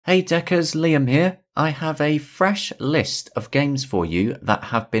Hey Deckers, Liam here. I have a fresh list of games for you that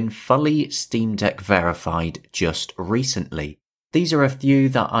have been fully Steam Deck verified just recently. These are a few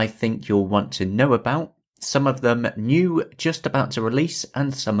that I think you'll want to know about. Some of them new, just about to release,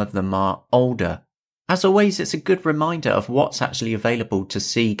 and some of them are older. As always, it's a good reminder of what's actually available to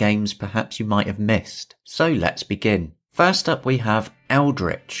see games perhaps you might have missed. So let's begin. First up we have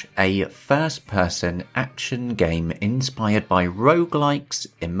Eldritch, a first-person action game inspired by roguelikes,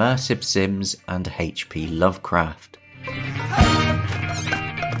 immersive sims, and H.P. Lovecraft.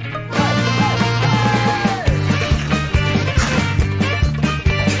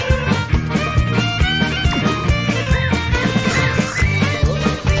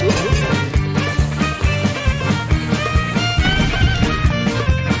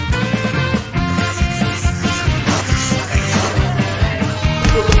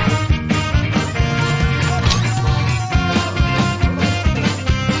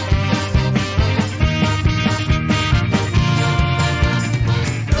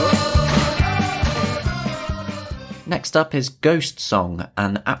 Next up is Ghost Song,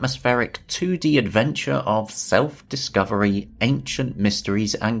 an atmospheric 2D adventure of self-discovery, ancient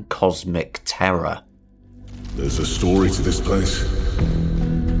mysteries, and cosmic terror. There's a story to this place.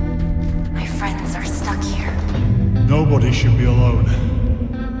 My friends are stuck here. Nobody should be alone.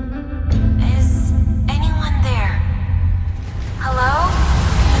 Is anyone there? Hello?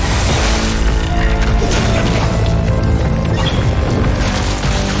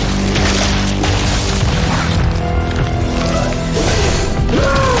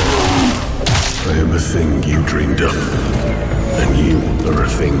 I am a thing you dreamed of, and you are a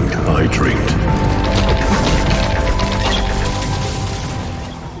thing I dreamed.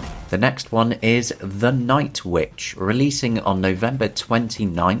 The next one is The Night Witch, releasing on November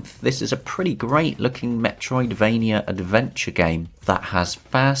 29th. This is a pretty great looking Metroidvania adventure game that has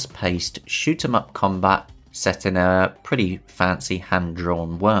fast-paced shoot-'em-up combat set in a pretty fancy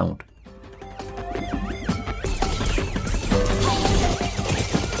hand-drawn world.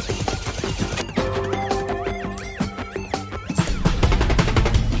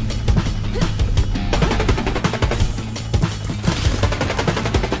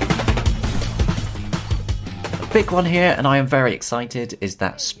 Big one here, and I am very excited, is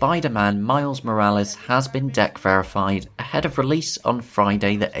that Spider-Man Miles Morales has been deck verified ahead of release on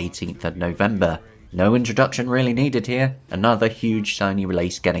Friday the 18th of November. No introduction really needed here, another huge Sony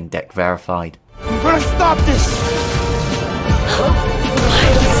release getting deck verified. You better stop this!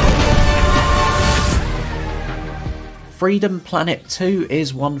 Freedom Planet 2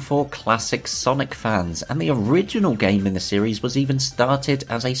 is one for classic Sonic fans, and the original game in the series was even started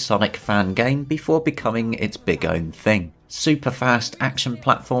as a Sonic fan game before becoming its big own thing. Super fast action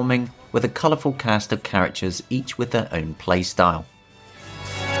platforming with a colourful cast of characters, each with their own playstyle.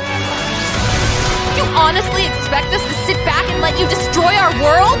 You honestly expect us to sit back and let you destroy our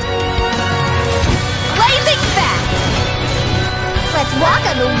world? Blazing fast! Let's walk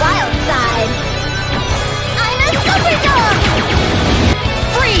on the wild side! I'm a super dog!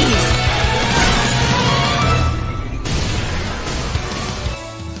 Freeze!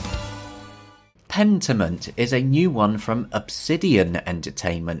 Pentiment is a new one from Obsidian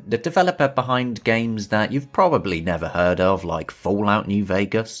Entertainment, the developer behind games that you've probably never heard of like Fallout New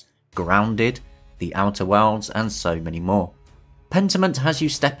Vegas, Grounded, The Outer Worlds, and so many more. Pentiment has you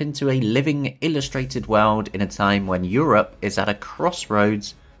step into a living, illustrated world in a time when Europe is at a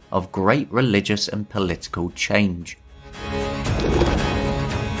crossroads of great religious and political change.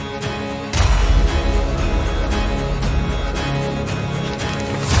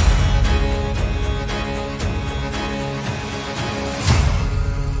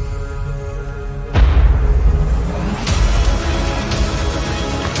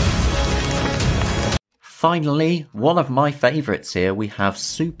 Finally, one of my favourites here, we have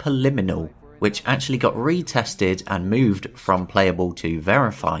Superliminal, which actually got retested and moved from playable to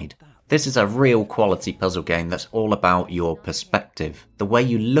verified. This is a real quality puzzle game that's all about your perspective. The way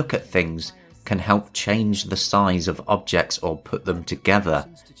you look at things can help change the size of objects or put them together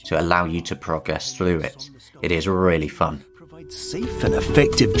to allow you to progress through it. It is really fun. Provide safe and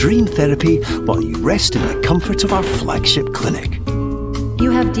effective dream therapy while you rest in the comfort of our flagship clinic. You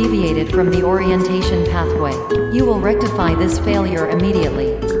have deviated from the orientation pathway. You will rectify this failure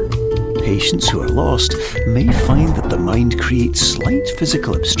immediately. Patients who are lost may find that the mind creates slight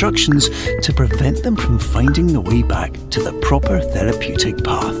physical obstructions to prevent them from finding the way back to the proper therapeutic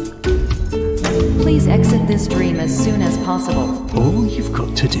path. Please exit this dream as soon as possible. All you've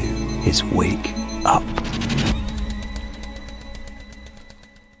got to do is wake up.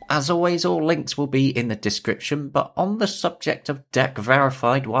 As always, all links will be in the description, but on the subject of Deck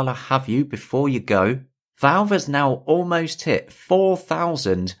Verified, while I have you before you go, Valve has now almost hit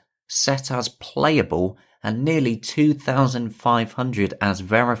 4,000 set as playable and nearly 2,500 as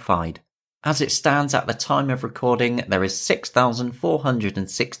verified. As it stands at the time of recording, there is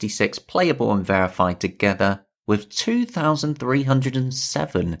 6,466 playable and verified together, with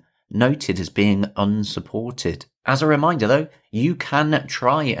 2,307 noted as being unsupported. As a reminder though, you can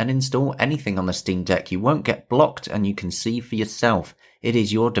try and install anything on the Steam Deck. You won't get blocked and you can see for yourself. It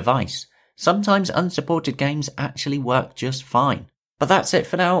is your device. Sometimes unsupported games actually work just fine. But that's it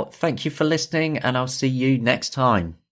for now. Thank you for listening and I'll see you next time.